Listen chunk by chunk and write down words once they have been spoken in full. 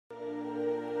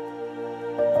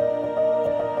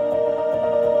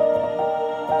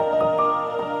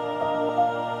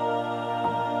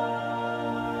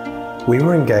We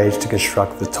were engaged to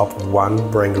construct the top of One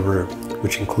Barangaroo,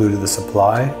 which included the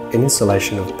supply and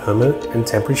installation of permanent and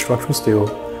temporary structural steel,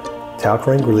 tower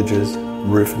crane grillages,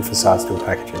 roof and facade steel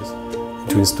packages, and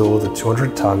to install the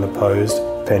 200-ton opposed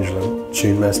pendulum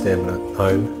tune mass dampener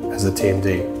known as the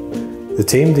TMD. The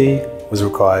TMD was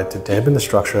required to dampen the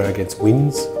structure against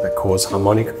winds that cause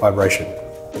harmonic vibration.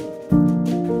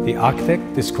 The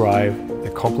architect described the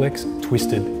complex,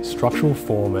 twisted structural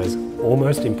form as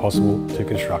almost impossible to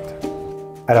construct.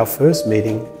 At our first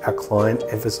meeting, our client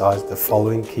emphasised the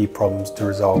following key problems to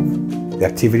resolve. The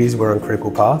activities were on critical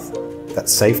path, that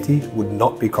safety would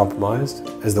not be compromised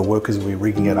as the workers would be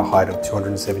rigging at a height of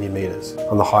 270 metres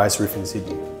on the highest roof in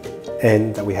Sydney,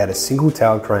 and that we had a single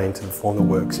tower crane to perform the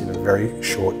works in a very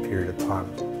short period of time.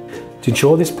 To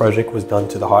ensure this project was done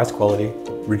to the highest quality,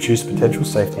 reduce potential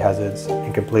safety hazards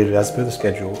and completed as per the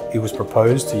schedule, it was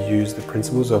proposed to use the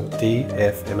principles of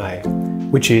DFMA,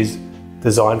 which is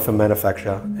Design for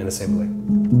Manufacture and Assembly.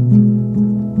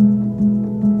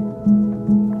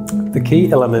 The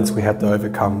key elements we had to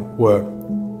overcome were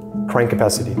crane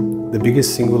capacity. The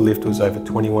biggest single lift was over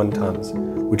 21 tonnes,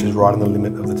 which is right on the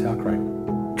limit of the tower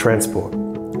crane. Transport.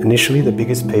 Initially, the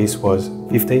biggest piece was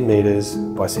 15 metres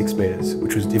by 6 metres,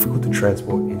 which was difficult to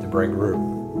transport into Barangaroo.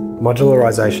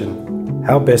 Modularisation.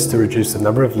 How best to reduce the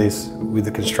number of lifts with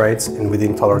the constraints and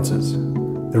within tolerances.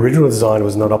 The original design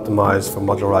was not optimised for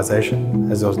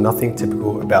modularisation as there was nothing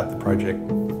typical about the project.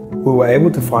 We were able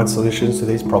to find solutions to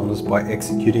these problems by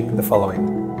executing the following.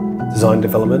 Design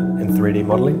development and 3D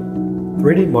modelling.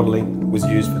 3D modelling was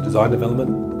used for design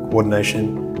development,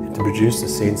 coordination and to produce the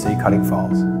CNC cutting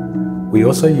files. We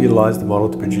also utilised the model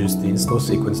to produce the install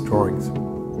sequence drawings.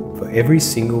 For every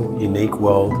single unique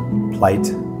weld,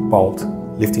 plate, bolt,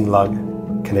 lifting lug,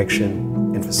 connection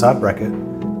and facade bracket,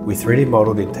 we 3D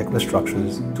modelled in Tekla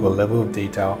structures to a level of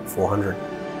detail 400.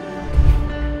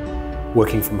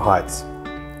 Working from heights.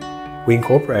 We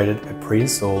incorporated a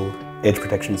pre-installed edge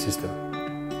protection system.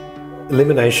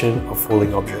 Elimination of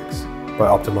falling objects by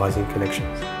optimising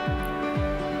connections.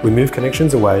 We moved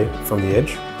connections away from the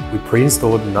edge. We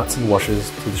pre-installed nuts and washers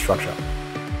to the structure.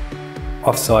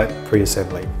 Off-site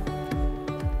pre-assembly.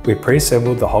 We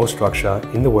pre-assembled the whole structure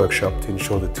in the workshop to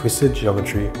ensure the twisted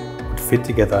geometry would fit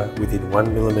together within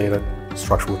 1mm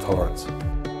structural tolerance.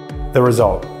 The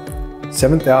result: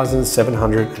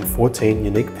 7,714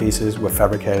 unique pieces were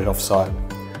fabricated off-site,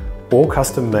 all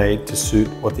custom made to suit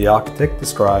what the architect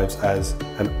describes as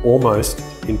an almost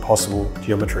impossible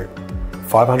geometry.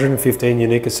 515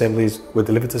 unique assemblies were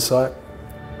delivered to site.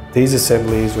 These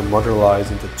assemblies were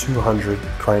modularised into 200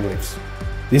 crane lifts.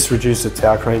 This reduced the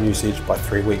tower crane usage by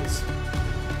 3 weeks.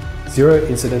 0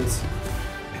 incidents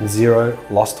and 0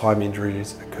 lost time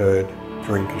injuries occurred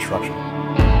during construction.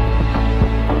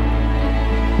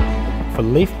 For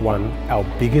lift 1, our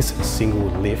biggest single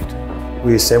lift,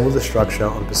 we assembled the structure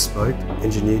on bespoke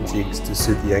engineered jigs to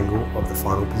suit the angle of the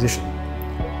final position.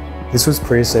 This was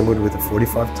pre-assembled with a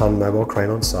 45-ton mobile crane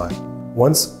on site.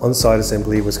 Once on-site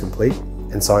assembly was complete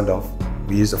and signed off,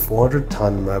 we used a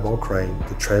 400-ton mobile crane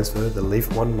to transfer the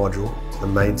lift 1 module to the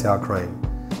main tower crane,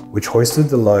 which hoisted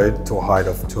the load to a height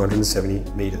of 270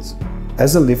 metres.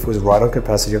 As the lift was right on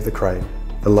capacity of the crane,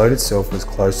 the load itself was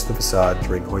close to the facade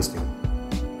during hoisting.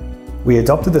 We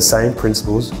adopted the same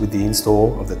principles with the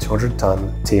install of the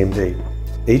 200-ton TMD.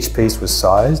 Each piece was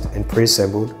sized and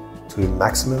pre-assembled to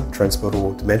maximum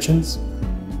transportable dimensions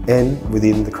and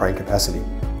within the crane capacity.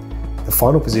 The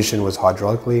final position was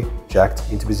hydraulically jacked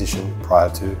into position prior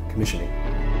to commissioning.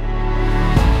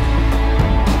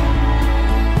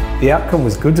 The outcome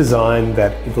was good design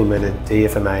that implemented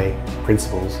DFMA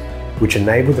principles, which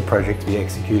enabled the project to be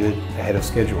executed ahead of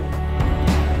schedule.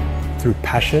 Through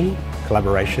passion,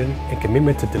 collaboration and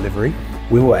commitment to delivery,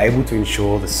 we were able to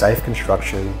ensure the safe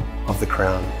construction of the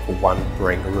crown for One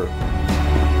Barangaroo.